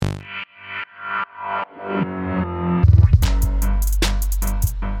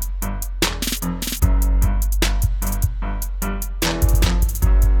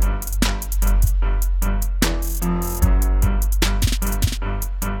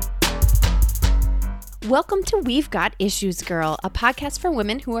Welcome to We've Got Issues, Girl, a podcast for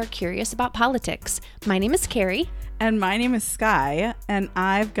women who are curious about politics. My name is Carrie. And my name is Sky, and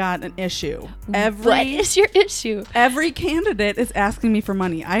I've got an issue. What is your issue? Every candidate is asking me for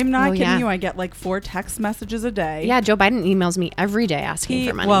money. I'm not kidding yeah. you. I get like 4 text messages a day. Yeah, Joe Biden emails me every day asking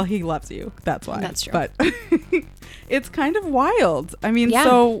for money. Well, he loves you. That's why. That's true. But it's kind of wild. I mean,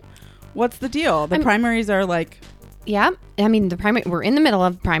 so what's the deal? The primaries are like... Yeah, I mean, we're in the middle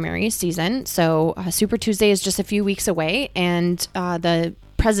of primary season, so Super Tuesday is just a few weeks away, and the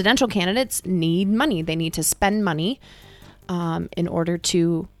presidential candidates need money. They need to spend money in order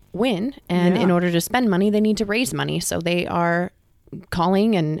to win, and in order to spend money, they need to raise money. So they are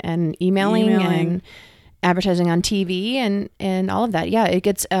calling and emailing and advertising on TV and all of that. Yeah, it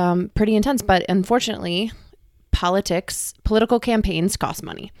gets pretty intense, but unfortunately... political campaigns cost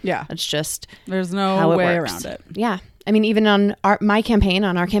money. Yeah. It's just there's no way around it. Yeah. I mean, even on our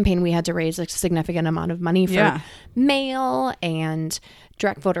campaign, we had to raise a significant amount of money for mail and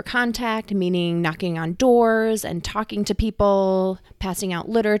direct voter contact, meaning knocking on doors and talking to people, passing out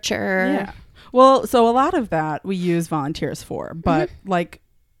literature. Yeah. Well, so a lot of that we use volunteers for, but like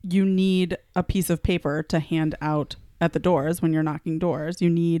you need a piece of paper to hand out at the doors when you're knocking doors. You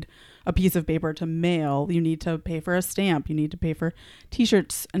need a piece of paper to mail. You need to pay for a stamp. You need to pay for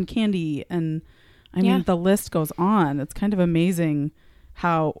t-shirts and candy. And I mean, the list goes on. It's kind of amazing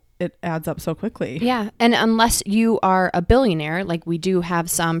how it adds up so quickly. Yeah. And unless you are a billionaire, like we do have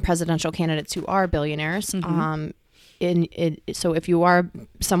some presidential candidates who are billionaires. So if you are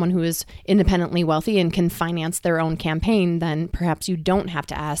someone who is independently wealthy and can finance their own campaign, then perhaps you don't have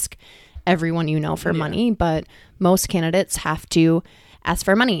to ask everyone you know for money. But most candidates have to ask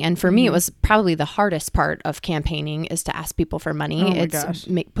for money. And for me, it was probably the hardest part of campaigning is to ask people for money.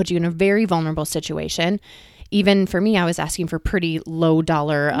 Puts you in a very vulnerable situation. Even for me, I was asking for pretty low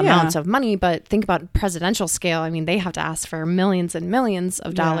dollar amounts of money. But think about presidential scale. I mean, they have to ask for millions and millions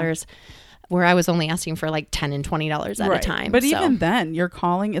of dollars, where I was only asking for like $10 and $20 at a time. But even then, you're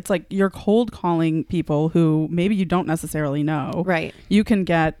calling, it's like you're cold calling people who maybe you don't necessarily know. Right. You can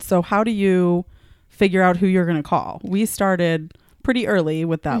get, so how do you figure out who you're going to call? We started pretty early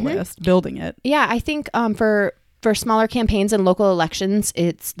with that list, building it. Yeah, I think for smaller campaigns and local elections,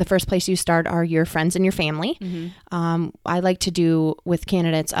 it's the first place you start are your friends and your family. I like to do with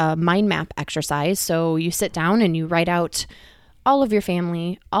candidates a mind map exercise. So you sit down and you write out all of your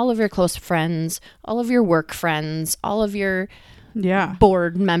family, all of your close friends, all of your work friends, all of your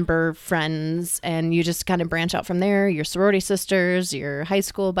board member friends, and you just kind of branch out from there. Your sorority sisters, your high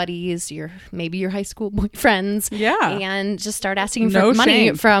school buddies, maybe your high school boyfriends, and just start asking for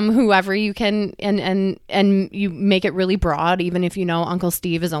money from whoever you can, and you make it really broad. Even if you know Uncle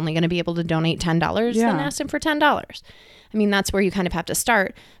Steve is only going to be able to donate $10, then ask him for $10. I mean, that's where you kind of have to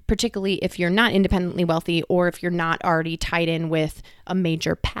start, particularly if you're not independently wealthy or if you're not already tied in with a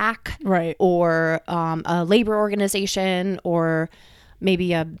major PAC or a labor organization or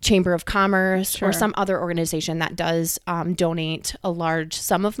maybe a chamber of commerce or some other organization that does donate a large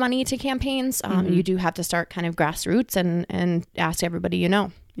sum of money to campaigns. You do have to start kind of grassroots and ask everybody you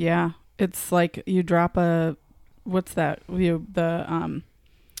know. Yeah. It's like you drop what's that?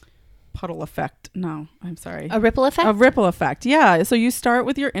 Puddle effect. No, I'm sorry. A ripple effect? A ripple effect. Yeah. So you start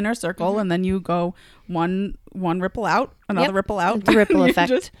with your inner circle and then you go one ripple out, another ripple out. The ripple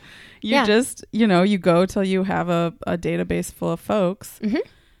effect. You go till you have a database full of folks.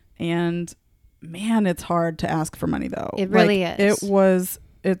 And man, it's hard to ask for money though. It really is.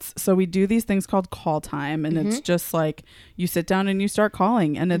 So we do these things called call time, and it's just like you sit down and you start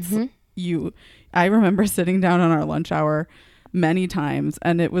calling, and it's I remember sitting down on our lunch hour many times,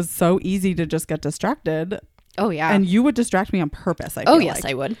 and it was so easy to just get distracted. Oh yeah. And you would distract me on purpose. I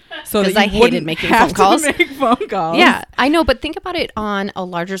would. So because I hated making phone calls. Make phone calls. Yeah, I know, but think about it on a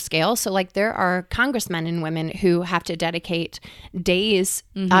larger scale. So like there are congressmen and women who have to dedicate days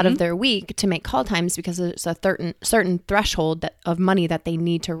out of their week to make call times because there's a certain threshold of money that they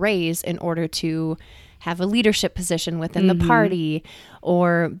need to raise in order to have a leadership position within the party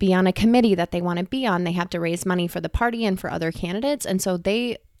or be on a committee that they want to be on. They have to raise money for the party and for other candidates. And so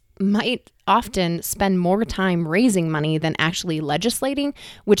they might often spend more time raising money than actually legislating,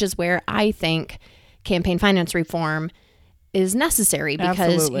 which is where I think campaign finance reform is necessary,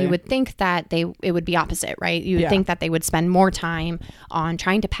 because you would think that it would be opposite, right? You would think that they would spend more time on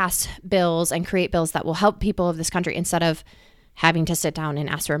trying to pass bills and create bills that will help people of this country instead of having to sit down and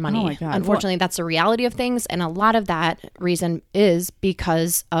ask for money. Oh my God. Unfortunately, that's the reality of things. And a lot of that reason is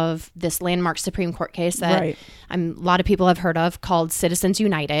because of this landmark Supreme Court case that a lot of people have heard of called Citizens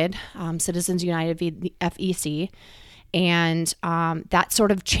United v. FEC. And that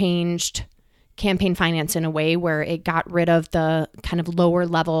sort of changed campaign finance in a way where it got rid of the kind of lower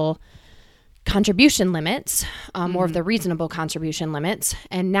level contribution limits, more of the reasonable contribution limits.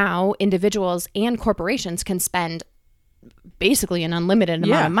 And now individuals and corporations can spend basically an unlimited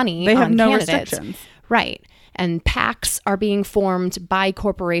amount of money they have on no candidates. restrictions. Right. And PACs are being formed by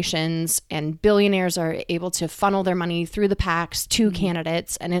corporations, and billionaires are able to funnel their money through the PACs to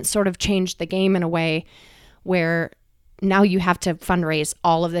candidates. And it sort of changed the game in a way where now you have to fundraise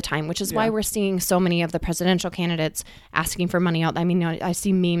all of the time, which is why we're seeing so many of the presidential candidates asking for money out. I mean, I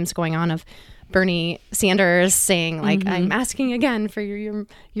see memes going on of Bernie Sanders saying like, I'm asking again for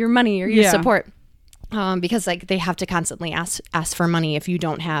your money or your support, because like they have to constantly ask for money if you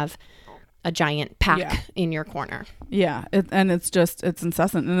don't have a giant PAC in your corner. Yeah. It's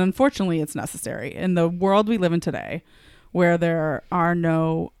incessant. And unfortunately, it's necessary. In the world we live in today, where there are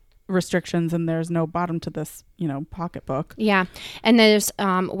no restrictions and there's no bottom to this, pocketbook. Yeah. And there's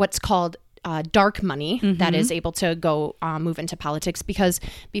what's called dark money that is able to go move into politics, because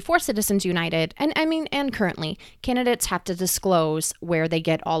before Citizens United, and currently, candidates have to disclose where they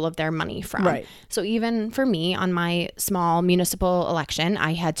get all of their money from. Right. So even for me on my small municipal election,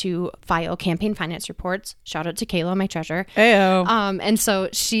 I had to file campaign finance reports. Shout out to Kayla, my treasurer. Ayo. And so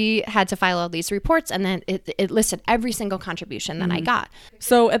she had to file all these reports, and then it listed every single contribution that I got.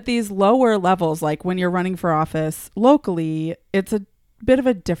 So at these lower levels, like when you're running for office locally, it's a bit of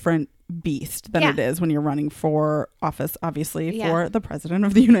a different beast than it is when you're running for office, obviously, for the president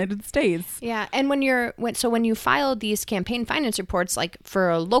of the United States. Yeah. And when you file these campaign finance reports, like for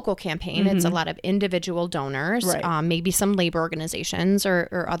a local campaign, it's a lot of individual donors, maybe some labor organizations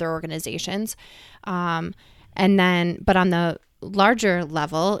or other organizations. And then, but on the larger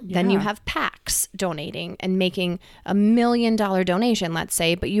level, then you have PACs donating and making $1 million donation, let's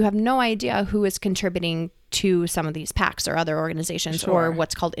say, but you have no idea who is contributing to some of these PACs or other organizations or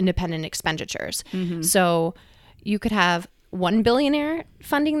what's called independent expenditures. So you could have one billionaire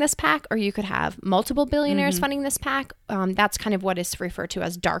funding this PAC, or you could have multiple billionaires funding this PAC. That's kind of what is referred to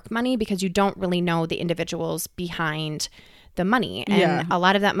as dark money, because you don't really know the individuals behind the money. And a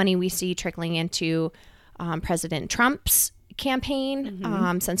lot of that money we see trickling into President Trump's campaign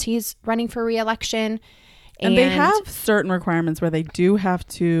since he's running for re-election. And they have certain requirements where they do have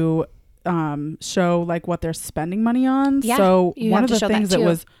to show like what they're spending money on. So one of the things that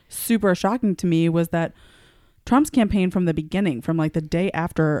was super shocking to me was that Trump's campaign from the beginning, from like the day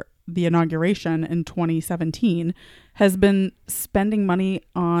after the inauguration in 2017, has been spending money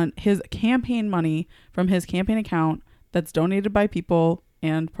on his campaign money from his campaign account that's donated by people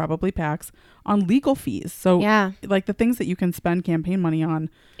and probably PACs on legal fees. So like the things that you can spend campaign money on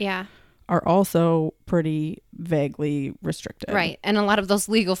are also pretty vaguely restricted. Right. And a lot of those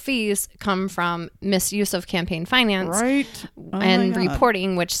legal fees come from misuse of campaign finance and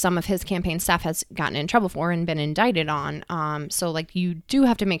reporting, which some of his campaign staff has gotten in trouble for and been indicted on. So like you do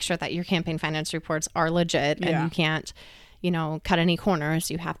have to make sure that your campaign finance reports are legit and you can't, cut any corners.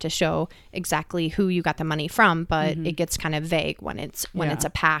 You have to show exactly who you got the money from, but it gets kind of vague when it's a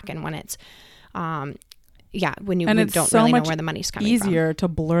PAC and when it's when you don't really know where the money's coming from. It's easier to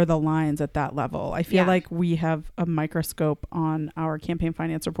blur the lines at that level. I feel like we have a microscope on our campaign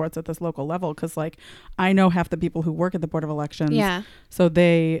finance reports at this local level, because like I know half the people who work at the Board of Elections. Yeah. So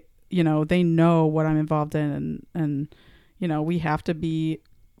they know what I'm involved in, and we have to be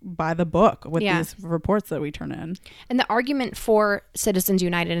by the book with these reports that we turn in. And the argument for Citizens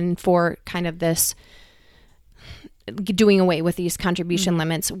United and for kind of this doing away with these contribution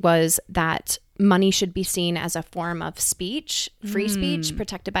limits was that money should be seen as a form of speech, free speech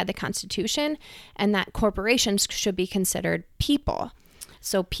protected by the Constitution, and that corporations should be considered people.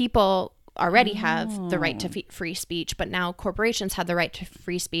 So people already have the right to free speech, but now corporations have the right to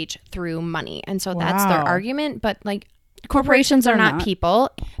free speech through money. And so that's their argument. But like, corporations are not people.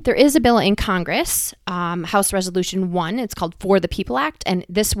 There is a bill in Congress, House Resolution 1. It's called For the People Act. And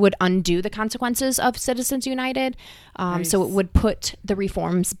this would undo the consequences of Citizens United. So it would put the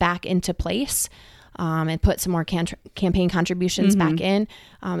reforms back into place and put some more campaign contributions back in.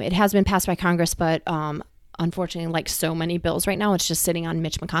 It has been passed by Congress, but unfortunately, like so many bills right now, it's just sitting on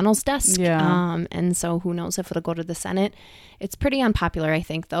Mitch McConnell's desk. And so who knows if it'll go to the Senate. It's pretty unpopular, I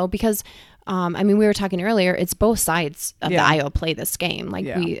think, though, because we were talking earlier, it's both sides of the aisle play this game. Like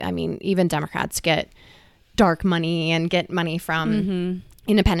even Democrats get dark money and get money from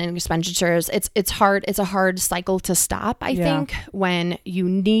independent expenditures. It's hard. It's a hard cycle to stop, I think, when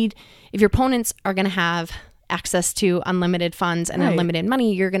if your opponents are going to have access to unlimited funds and unlimited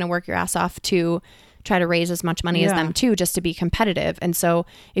money, you're going to work your ass off to try to raise as much money as them too, just to be competitive. And so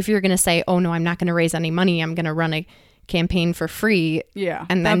if you're going to say, oh no, I'm not going to raise any money, I'm going to run a campaign for free. Yeah.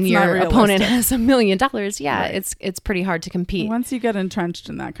 And then your opponent has $1 million. Yeah. Right. It's pretty hard to compete. Once you get entrenched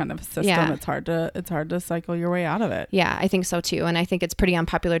in that kind of system, it's hard to cycle your way out of it. Yeah, I think so too. And I think it's pretty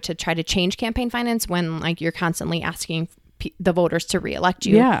unpopular to try to change campaign finance when like you're constantly asking the voters to reelect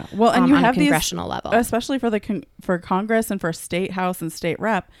you. Yeah. Well, and you on have a congressional level, especially for Congress and for state house and state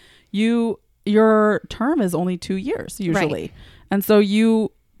rep, your term is only 2 years usually. Right. And so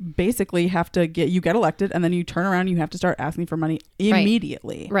you basically have to get elected, and then you turn around and you have to start asking for money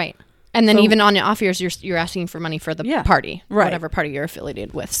immediately. Right. And then even on the off years, you're asking for money for the party, whatever party you're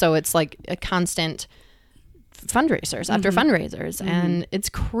affiliated with. So it's like a constant fundraisers after fundraisers. And it's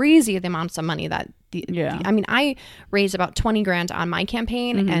crazy the amounts of money that I mean, I raised about 20 grand on my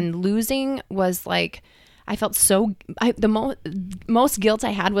campaign, and losing was like, I felt the most guilt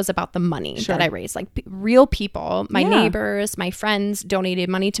I had was about the money that I raised. Like real people, my neighbors, my friends donated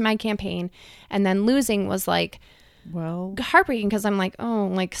money to my campaign, and then losing was like, heartbreaking, because I'm like, oh,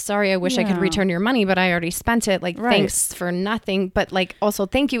 like, sorry, I wish I could return your money, but I already spent it. Like, thanks for nothing, but like, also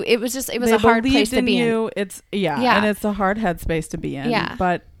thank you. It was a hard place to be in. It's and it's a hard headspace to be in. Yeah,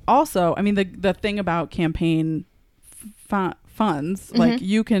 but also, I mean, the thing about campaign funds, like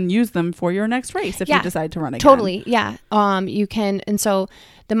you can use them for your next race if you decide to run again. Totally, yeah. You can, and so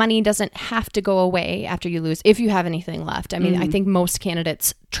the money doesn't have to go away after you lose if you have anything left. I mean, I think most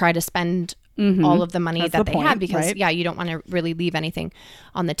candidates try to spend all of the money that they have because you don't want to really leave anything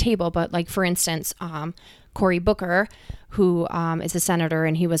on the table. But like, for instance, Cory Booker, who is a senator,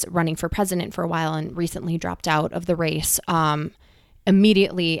 and he was running for president for a while and recently dropped out of the race.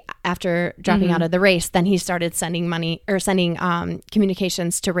 Immediately after dropping out of the race, then he started sending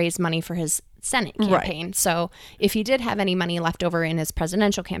communications to raise money for his Senate campaign. Right. So if he did have any money left over in his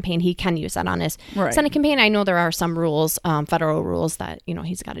presidential campaign, he can use that on his Senate campaign. I know there are some rules, federal rules, that,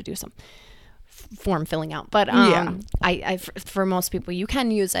 he's got to do some form filling out, but for most people, you can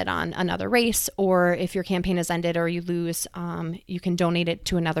use it on another race, or if your campaign has ended or you lose, you can donate it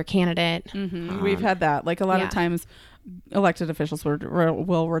to another candidate. We've had that, like, a lot of times elected officials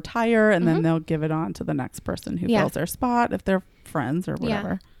will retire, and then they'll give it on to the next person who fills their spot if they're friends or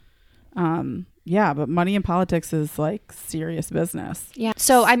whatever. But money in politics is like serious business. Yeah.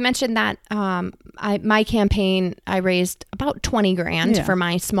 So I mentioned that my campaign, I raised about 20 grand for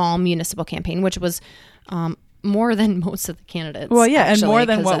my small municipal campaign, which was more than most of the candidates. Well, and more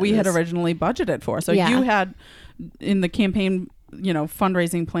than what we had originally budgeted for. So you had, in the campaign,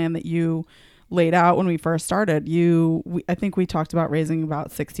 fundraising plan that you laid out when we first started, I think we talked about raising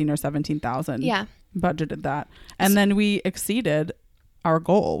about 16 or 17,000. Yeah. Budgeted that. And then we exceeded our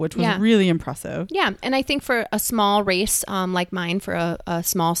goal, which was really impressive. Yeah. And I think for a small race like mine, for a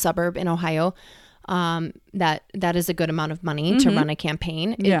small suburb in Ohio, that is a good amount of money to run a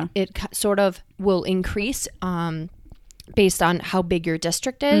campaign. It sort of will increase based on how big your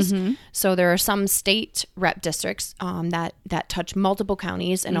district is. So there are some state rep districts that touch multiple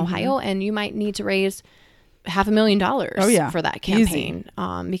counties in Ohio, and you might need to raise $500,000 for that campaign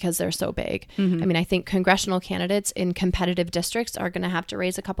because they're so big. I mean, I think congressional candidates in competitive districts are going to have to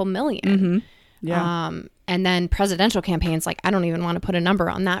raise a couple million. And then presidential campaigns, like, I don't even want to put a number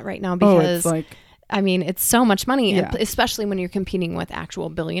on that right now because it's so much money, especially when you're competing with actual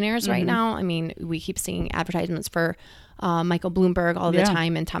billionaires right now. I mean, we keep seeing advertisements for Michael Bloomberg all the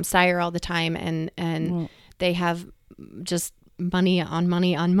time, and Tom Steyer all the time, and they have just money on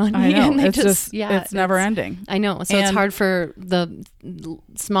money on money. I know. And it's never ending. I know. So it's hard for the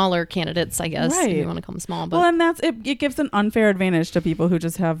smaller candidates, I guess, if you want to call them small. But and that's it. It gives an unfair advantage to people who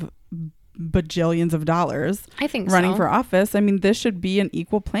just have bajillions of dollars, I think, running for office. I mean, this should be an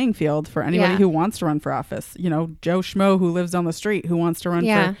equal playing field for anybody who wants to run for office. Joe Schmo who lives down the street who wants to run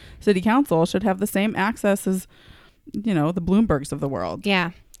for city council should have the same access as the Bloombergs of the world.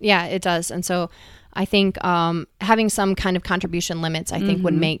 Yeah it does. And so I think having some kind of contribution limits, I think,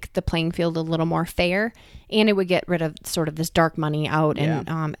 would make the playing field a little more fair, and it would get rid of sort of this dark money out,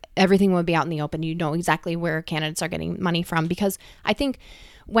 and everything would be out in the open. You know exactly where candidates are getting money from, because I think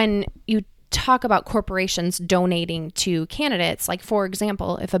when you talk about corporations donating to candidates, like, for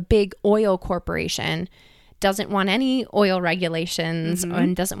example, if a big oil corporation doesn't want any oil regulations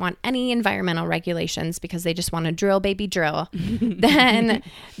and doesn't want any environmental regulations because they just want to drill, baby, drill, then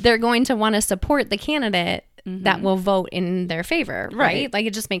they're going to want to support the candidate that will vote in their favor, right? Like,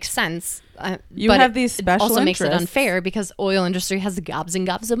 it just makes sense. You have these special also interests. Makes it unfair because oil industry has gobs and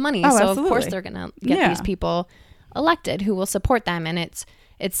gobs of money. So absolutely. Of course they're going to get these people elected who will support them. And it's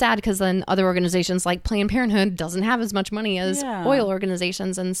sad because then other organizations like Planned Parenthood doesn't have as much money as oil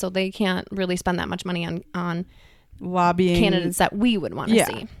organizations, and so they can't really spend that much money on lobbying candidates that we would want to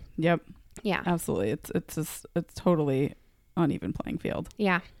see. Yep. Yeah. Absolutely. It's totally uneven playing field.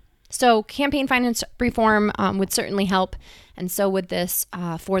 Yeah. So campaign finance reform would certainly help. And so would this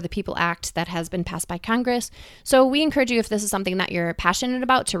For the People Act that has been passed by Congress. So we encourage you, if this is something that you're passionate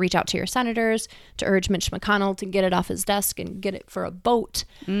about, to reach out to your senators, to urge Mitch McConnell to get it off his desk and get it for a vote.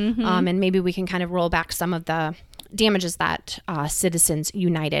 And maybe we can kind of roll back some of the damages that Citizens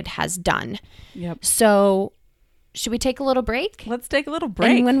United has done. Yep. So should we take a little break? Let's take a little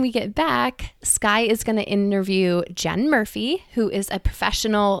break. And when we get back, Sky is going to interview Jen Murphy, who is a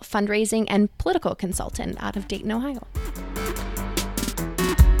professional fundraising and political consultant out of Dayton, Ohio.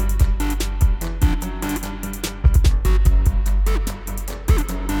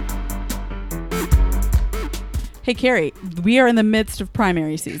 Hey, Carrie, we are in the midst of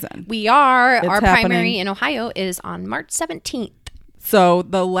primary season. We are. Our happening. primary in Ohio is on March 17th. So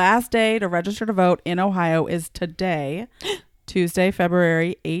the last day to register to vote in Ohio is today, Tuesday,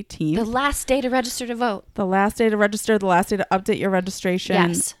 February 18th. The last day to register to vote. The last day to register, the last day to update your registration.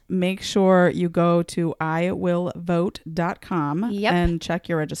 Yes. Make sure you go to iwevevote.com and check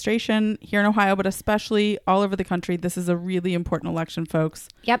your registration here in Ohio, but especially all over the country. This is a really important election, folks.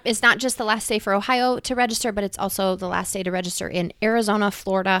 Yep. It's not just the last day for Ohio to register, but it's also the last day to register in Arizona,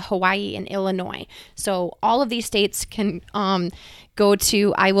 Florida, Hawaii, and Illinois. So all of these states can go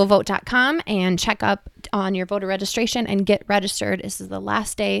to iwevevote.com and check up on your voter registration and get registered. This is the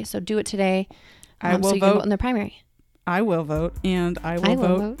last day, so do it today. I will so you vote. can vote in the primary. I will vote and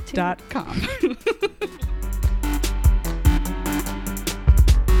iwevevote.com.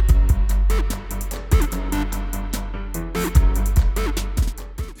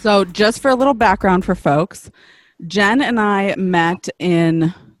 So just for a little background for folks, Jen and I met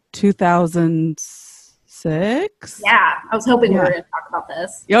in 2006. Yeah, I was hoping we were going to talk about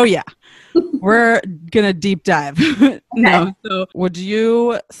this. Oh, yeah. We're going to deep dive. No. So would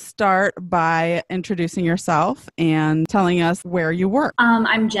you start by introducing yourself and telling us where you work?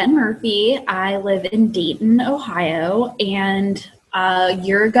 I'm Jen Murphy. I live in Dayton, Ohio. And a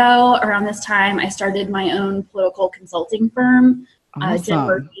year ago, around this time, I started my own political consulting firm, Awesome. Jen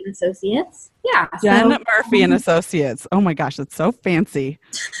Murphy and Associates. Yeah. Jen Murphy and Associates. Oh my gosh, that's so fancy.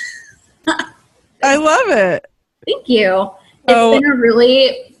 I love it. Thank you. It's been a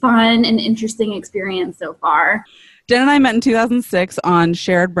really fun and interesting experience so far. Jen and I met in 2006 on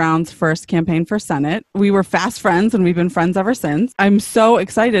Sherrod Brown's first campaign for Senate. We were fast friends and we've been friends ever since. I'm so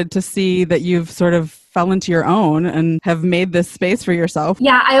excited to see that you've sort of fell into your own and have made this space for yourself.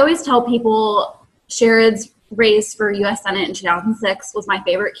 Yeah, I always tell people Sherrod's race for U.S. Senate in 2006 was my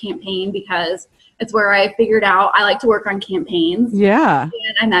favorite campaign because it's where I figured out I like to work on campaigns. Yeah. And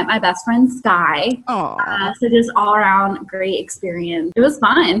I met my best friend, Sky. So just all around great experience. It was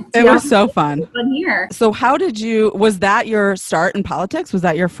fun. It was so fun. Fun here. So was that your start in politics? Was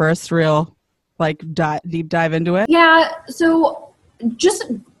that your first real deep dive into it? Yeah. So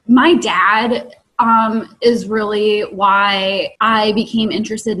just my dad is really why I became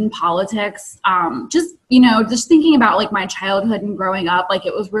interested in politics. Just thinking about my childhood and growing up,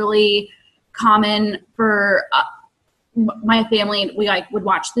 it was really common for my family. We would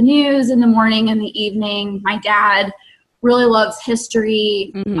watch the news in the morning and the evening. My dad really loves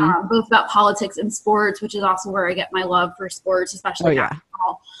history, both about politics and sports, which is also where I get my love for sports, especially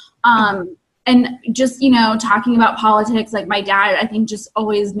basketball. And just, talking about politics, my dad, I think, just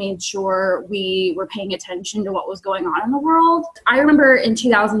always made sure we were paying attention to what was going on in the world. I remember in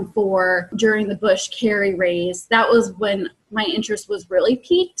 2004, during the Bush-Kerry race, that was when my interest was really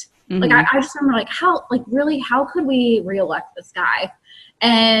peaked. I just remember how could we reelect this guy?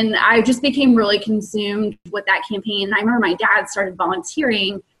 And I just became really consumed with that campaign. And I remember my dad started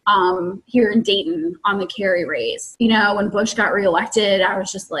volunteering here in Dayton on the Kerry race. When Bush got reelected, I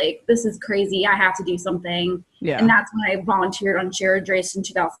was just this is crazy. I have to do something. Yeah. And that's when I volunteered on Sherrod race in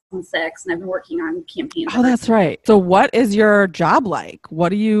 2006, and I've been working on campaigns. Oh, that's right. So what is your job like? What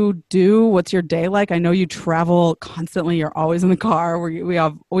do you do? What's your day like? I know you travel constantly. You're always in the car. We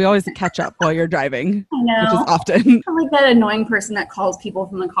always catch up while you're driving. I know. Which is often. I'm that annoying person that calls people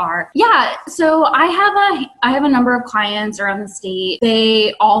from the car. Yeah. So I have a number of clients around the state.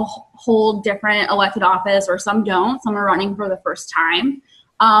 They all hold different elected office, or some don't. Some are running for the first time.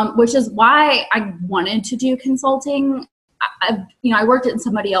 Which is why I wanted to do consulting. I worked in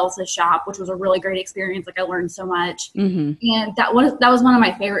somebody else's shop, which was a really great experience. I learned so much. And that was one of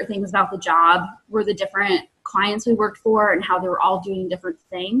my favorite things about the job, were the different clients we worked for and how they were all doing different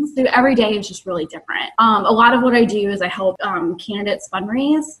things. So every day is just really different. A lot of what I do is I help candidates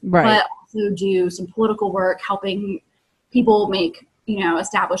fundraise, but also do some political work, helping people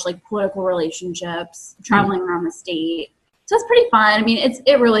establish political relationships, traveling around the state So it's pretty fun. I mean,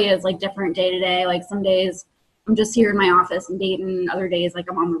 it really is like different day to day. Like some days I'm just here in my office in Dayton. Other days, like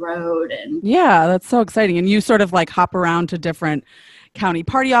I'm on the road. And yeah, that's so exciting. And you sort of like hop around to different county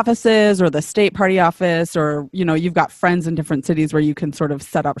party offices or the state party office, or, you know, you've got friends in different cities where you can sort of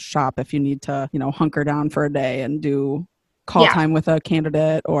set up shop if you need to, you know, hunker down for a day and do call time with a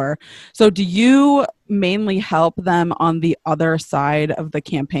candidate. Or so do you mainly help them on the other side of the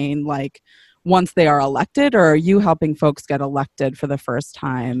campaign, like once they are elected, or are you helping folks get elected for the first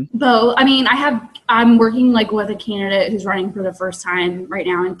time? Both. I mean, I'm working like with a candidate who's running for the first time right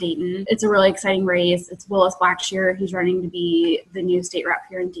now in Dayton. It's a really exciting race. It's Willis Blackshear, who's running to be the new state rep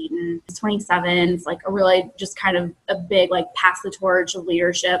here in Dayton. He's 27. It's like a really just kind of a big like pass the torch of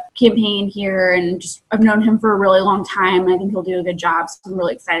leadership campaign here. And just I've known him for a really long time. And I think he'll do a good job. So I'm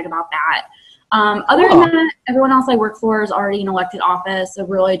really excited about that. Other than that, everyone else I work for is already in elected office. So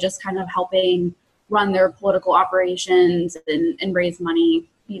really just kind of helping run their political operations and raise money,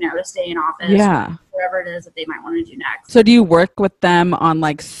 you know, to stay in office. Yeah. Whatever it is that they might want to do next. So do you work with them on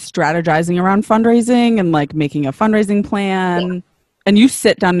like strategizing around fundraising and like making a fundraising plan? Yeah. And you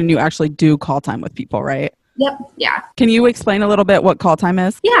sit down and you actually do call time with people, right? Yep. Yeah. Can you explain a little bit what call time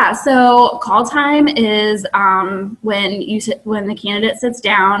is? Yeah. So call time is when the candidate sits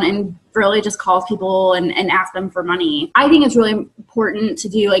down and really just calls people and asks them for money. I think it's really important to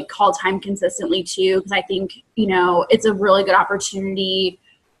do like call time consistently too, because I think, you know, it's a really good opportunity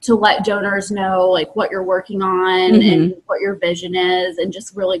to let donors know like what you're working on and what your vision is, and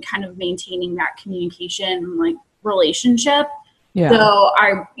just really kind of maintaining that communication like relationship. Yeah. So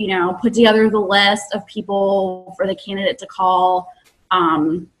I, you know, put together the list of people for the candidate to call,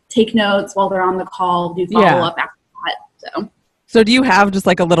 take notes while they're on the call, do follow up after that. So do you have just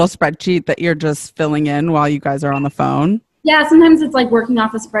like a little spreadsheet that you're just filling in while you guys are on the phone? Yeah, sometimes it's like working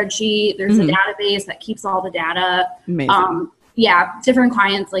off a spreadsheet. There's a database that keeps all the data. Amazing. Different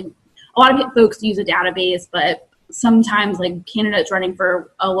clients, like a lot of folks use a database, but sometimes like candidates running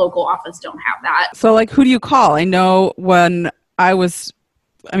for a local office don't have that. So like who do you call? I know when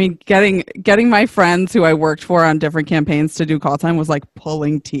getting my friends who I worked for on different campaigns to do call time was like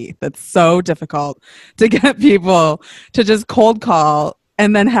pulling teeth. It's so difficult to get people to just cold call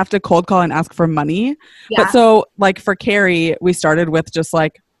and then have to cold call and ask for money. Yeah. But so like for Carrie, we started with just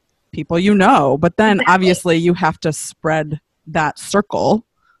like people you know, but then obviously you have to spread that circle.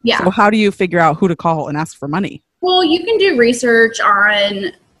 Yeah. So how do you figure out who to call and ask for money? Well, you can do research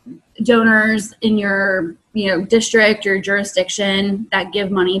on donors in your, you know, district or jurisdiction that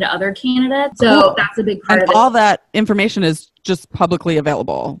give money to other candidates. So that's a big part of it. All that information is just publicly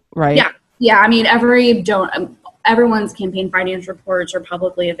available, right? Yeah. Yeah. I mean, everyone's campaign finance reports are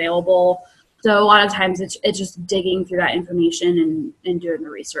publicly available. So a lot of times it's just digging through that information and doing the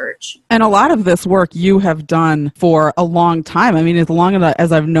research. And a lot of this work you have done for a long time. I mean, as long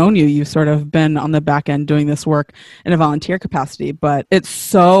as I've known you, you've sort of been on the back end doing this work in a volunteer capacity. But it's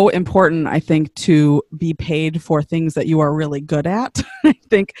so important, I think, to be paid for things that you are really good at. I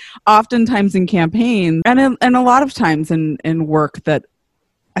think oftentimes in campaigns and a lot of times in work that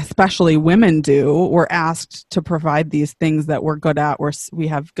especially women do, we're asked to provide these things that we're good at, where we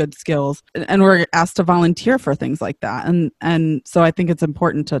have good skills, and we're asked to volunteer for things like that. And so I think it's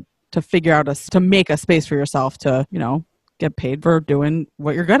important to figure out to make a space for yourself to, you know, get paid for doing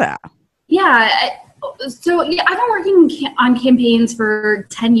what you're good at. Yeah. So yeah, I've been working on campaigns for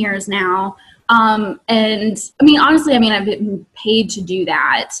 10 years now. And I mean, honestly, I've been paid to do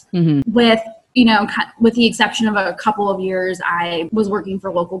that with, you know, with the exception of a couple of years, I was working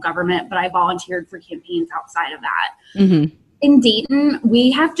for local government, but I volunteered for campaigns outside of that. In Dayton,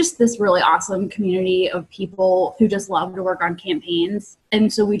 we have just this really awesome community of people who just love to work on campaigns.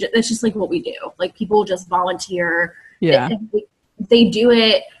 And so that's just like what we do. Like people just volunteer. Yeah. They do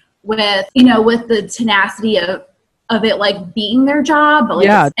it with, you know, with the tenacity of it like being their job. But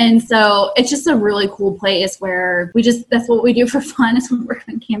like, and so it's just a really cool place where that's what we do for fun, is we work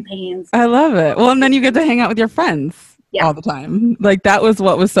on campaigns. I love it. Well, and then you get to hang out with your friends all the time. Like that was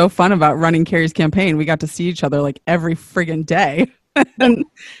what was so fun about running Carrie's campaign. We got to see each other like every friggin' day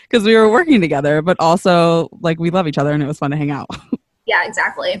because we were working together, but also like we love each other and it was fun to hang out. Yeah,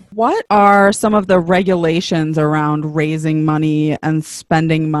 exactly. What are some of the regulations around raising money and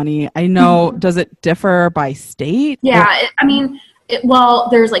spending money? I know, does it differ by state? Yeah,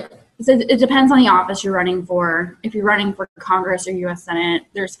 there's like, it depends on the office you're running for. If you're running for Congress or U.S. Senate,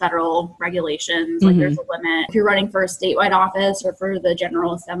 there's federal regulations, like there's a limit. If you're running for a statewide office or for the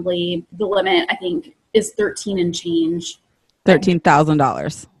General Assembly, the limit, I think, is $13 and change.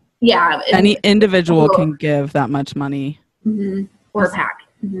 $13,000. Yeah. Any individual can give that much money. Or a PAC.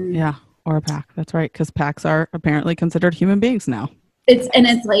 Yeah. Or a PAC. That's right. Because PACs are apparently considered human beings now.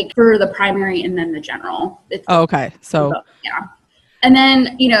 It's like for the primary and then the general. Okay. So yeah. And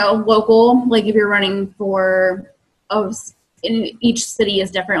then, local, like if you're running for, in each city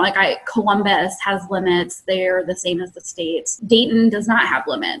is different. Like Columbus has limits. They're the same as the states. Dayton does not have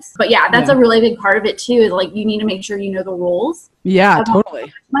limits. But yeah, that's a really big part of it too, is like you need to make sure you know the rules. Yeah, totally. How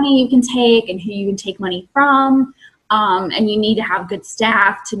much money you can take and who you can take money from. And you need to have good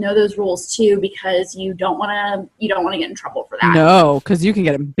staff to know those rules too, because you don't want to get in trouble for that. No, because you can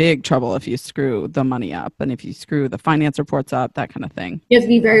get in big trouble if you screw the money up and if you screw the finance reports up, that kind of thing. You have to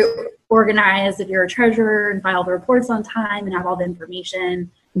be very organized if you're a treasurer and file the reports on time and have all the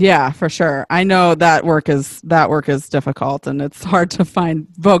information. Yeah, for sure. I know that work is difficult, and it's hard to find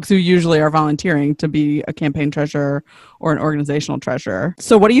folks who usually are volunteering to be a campaign treasurer or an organizational treasurer.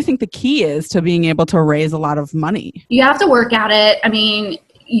 So what do you think the key is to being able to raise a lot of money? You have to work at it. I mean,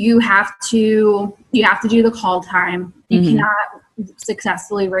 you have to do the call time. You cannot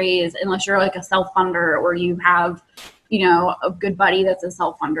successfully raise unless you're like a self-funder or you have, a good buddy that's a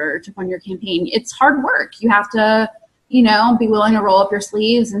self-funder to fund your campaign. It's hard work. You have to be willing to roll up your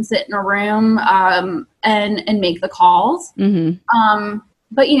sleeves and sit in a room and make the calls.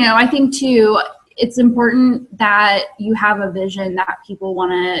 But, I think too, it's important that you have a vision that people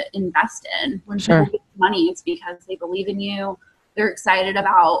want to invest in. When people get money, it's because they believe in you. They're excited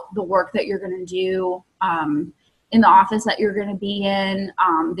about the work that you're going to do in the office that you're going to be in.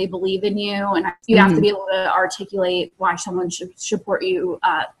 They believe in you, and you have to be able to articulate why someone should support you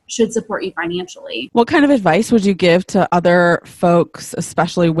financially. What kind of advice would you give to other folks,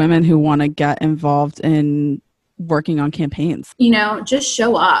 especially women who want to get involved in working on campaigns? Just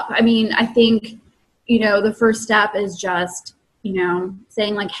show up. I mean, I think, the first step is just,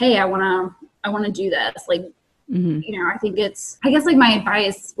 saying like, hey, I want to do this. Like, I think I guess like my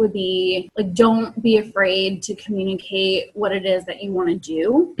advice would be like, don't be afraid to communicate what it is that you want to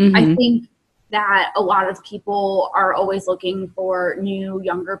do. I think that a lot of people are always looking for new,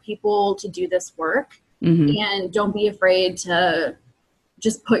 younger people to do this work. And don't be afraid to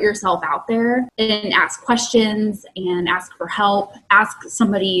just put yourself out there and ask questions and ask for help. Ask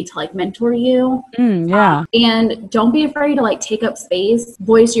somebody to like mentor you. And don't be afraid to like take up space,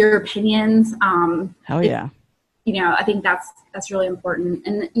 voice your opinions. Hell yeah. I think that's really important.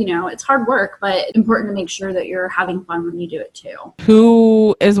 And, it's hard work, but important to make sure that you're having fun when you do it too.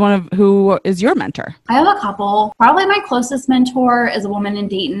 Who is your mentor? I have a couple. Probably my closest mentor is a woman in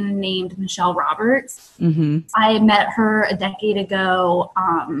Dayton named Michelle Roberts. I met her a decade ago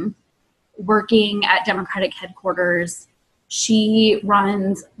working at Democratic headquarters. She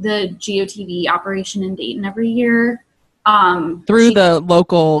runs the GOTV operation in Dayton every year. Through the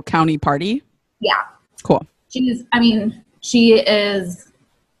local county party? Yeah. Cool. She is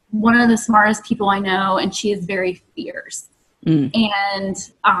one of the smartest people I know, and she is very fierce. And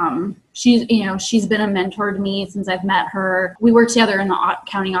she's been a mentor to me since I've met her. We work together in the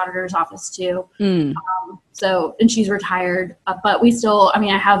county auditor's office too. And she's retired, but we still,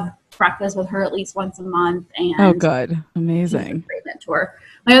 I have breakfast with her at least once a month. And oh, good. Amazing. She's a great mentor.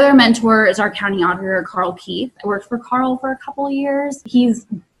 My other mentor is our county auditor, Carl Keith. I worked for Carl for a couple of years. He's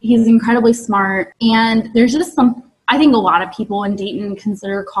incredibly smart. And there's just I think a lot of people in Dayton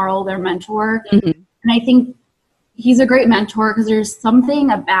consider Carl their mentor. And I think he's a great mentor because there's something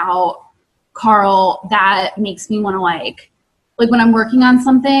about Carl that makes me want to like when I'm working on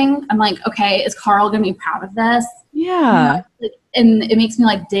something, I'm like, okay, is Carl going to be proud of this? Yeah. And it makes me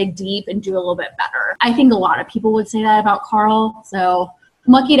like dig deep and do a little bit better. I think a lot of people would say that about Carl. So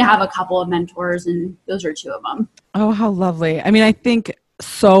I'm lucky to have a couple of mentors, and those are two of them. Oh, how lovely. I think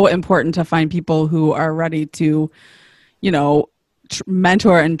so important to find people who are ready to,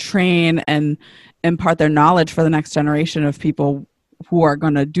 mentor and train and impart their knowledge for the next generation of people who are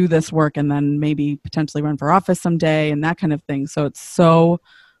going to do this work and then maybe potentially run for office someday and that kind of thing. So it's so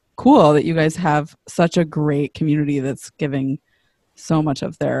cool that you guys have such a great community that's giving so much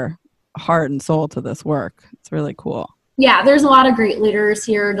of their heart and soul to this work. It's really cool. Yeah, there's a lot of great leaders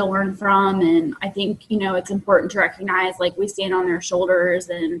here to learn from. And I think, it's important to recognize like we stand on their shoulders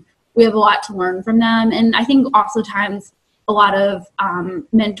and we have a lot to learn from them. And I think also times a lot of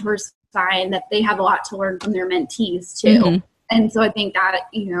mentors find that they have a lot to learn from their mentees too. And so I think that,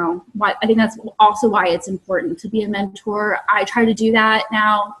 I think that's also why it's important to be a mentor. I try to do that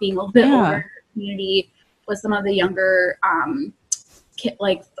now, being a little bit older in the community with some of the younger,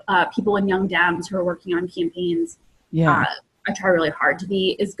 people in Young Dems who are working on campaigns. Yeah. I try really hard to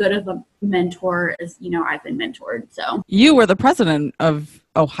be as good of a mentor as, I've been mentored. So you were the president of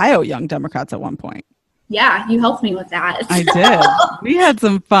Ohio Young Democrats at one point. Yeah, you helped me with that. I did. We had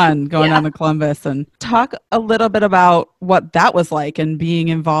some fun going down to Columbus, and talk a little bit about what that was like and being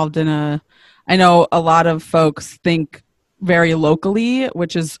involved in I know a lot of folks think very locally,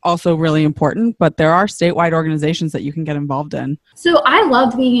 which is also really important, but there are statewide organizations that you can get involved in. So I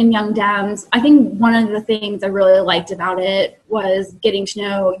loved being in Young Dems. I think one of the things I really liked about it was getting to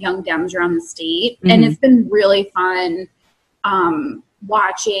know Young Dems around the state. Mm-hmm. And it's been really fun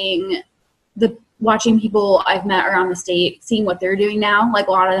watching people I've met around the state, seeing what they're doing now. Like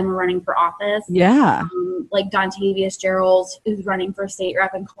a lot of them are running for office. Yeah. Like Dontavius Gerald, who's running for state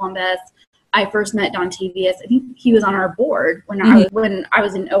rep in Columbus. I first met Dontavius. I think he was on our board when I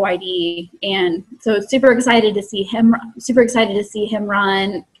was in OID, and so super excited to see him. Super excited to see him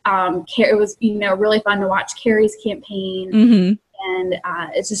run. It was really fun to watch Carrie's campaign, and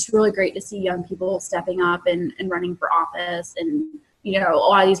it's just really great to see young people stepping up and running for office. And a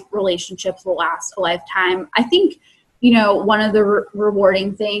lot of these relationships will last a lifetime. I think one of the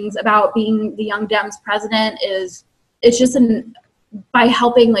rewarding things about being the Young Dems president is it's just by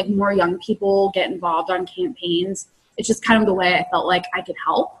helping like more young people get involved on campaigns. It's just kind of the way I felt like I could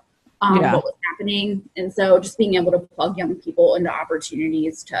help what was happening. And so just being able to plug young people into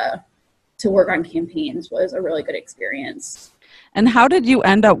opportunities to work on campaigns was a really good experience. And how did you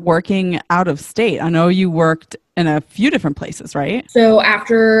end up working out of state? I know you worked in a few different places, right? So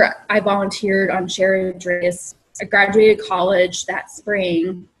after I volunteered on Shared Race, I graduated college that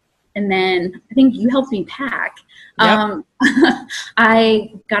spring. And then I think you helped me pack. Yep.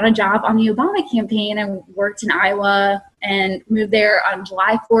 I got a job on the Obama campaign and worked in Iowa and moved there on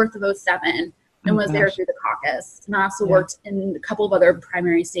July 4th of 2007 and was there through the caucus. And I also worked in a couple of other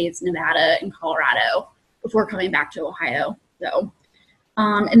primary states, Nevada and Colorado, before coming back to Ohio. So,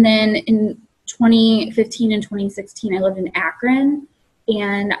 and then in 2015 and 2016, I lived in Akron,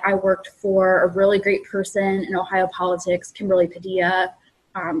 and I worked for a really great person in Ohio politics, Kimberly Padilla.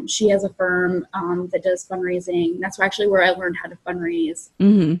 She has a firm that does fundraising. That's actually where I learned how to fundraise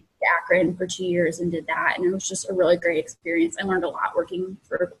in Akron for 2 years and did that. And it was just a really great experience. I learned a lot working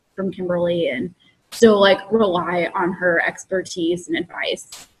from Kimberly, and still rely on her expertise and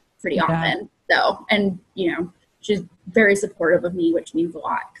advice pretty often. So, and she's very supportive of me, which means a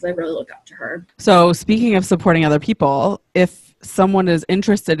lot because I really look up to her. So speaking of supporting other people, if someone is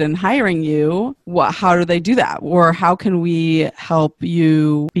interested in hiring you, how do they do that? Or how can we help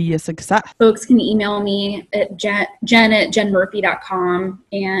you be a success? Folks can email me at jen@jenmurphy.com,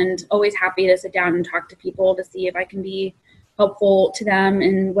 and always happy to sit down and talk to people to see if I can be helpful to them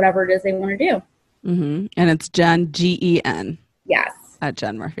in whatever it is they want to do. And it's Jen, Gen. Yes. At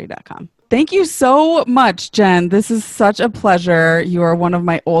jenmurphy.com. Thank you so much, Jen. This is such a pleasure. You are one of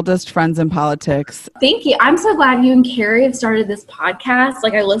my oldest friends in politics. Thank you. I'm so glad you and Carrie have started this podcast.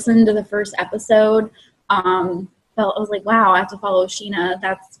 I listened to the first episode. I was like, wow, I have to follow Sheena.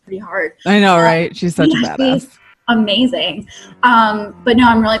 That's pretty hard. I know, right? She's such a badass. She's amazing. But no,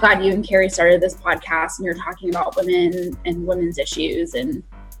 I'm really glad you and Carrie started this podcast and you're talking about women and women's issues and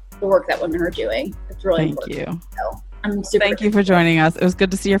the work that women are doing. It's really important. Thank you. So I'm super Thank you for joining us. It was good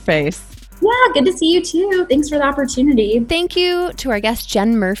to see your face. Yeah, good to see you too. Thanks for the opportunity. Thank you to our guest,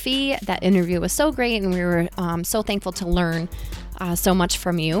 Jen Murphy. That interview was so great, and we were so thankful to learn so much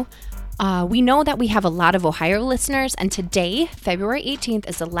from you. We know that we have a lot of Ohio listeners, and today, February 18th,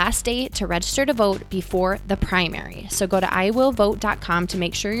 is the last day to register to vote before the primary. So go to iwillvote.com to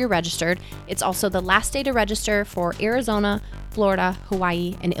make sure you're registered. It's also the last day to register for Arizona, Florida,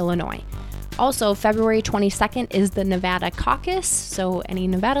 Hawaii, and Illinois. Also, February 22nd is the Nevada caucus, so any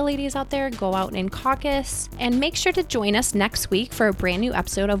Nevada ladies out there, go out and caucus. And make sure to join us next week for a brand new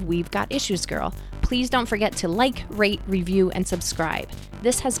episode of We've Got Issues Girl. Please don't forget to like, rate, review, and subscribe.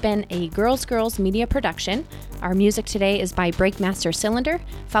 This has been a Girls Girls Media production. Our music today is by Breakmaster Cylinder.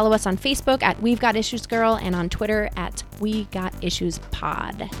 Follow us on Facebook at We've Got Issues Girl and on Twitter at We Got Issues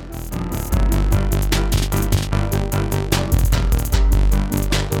Pod.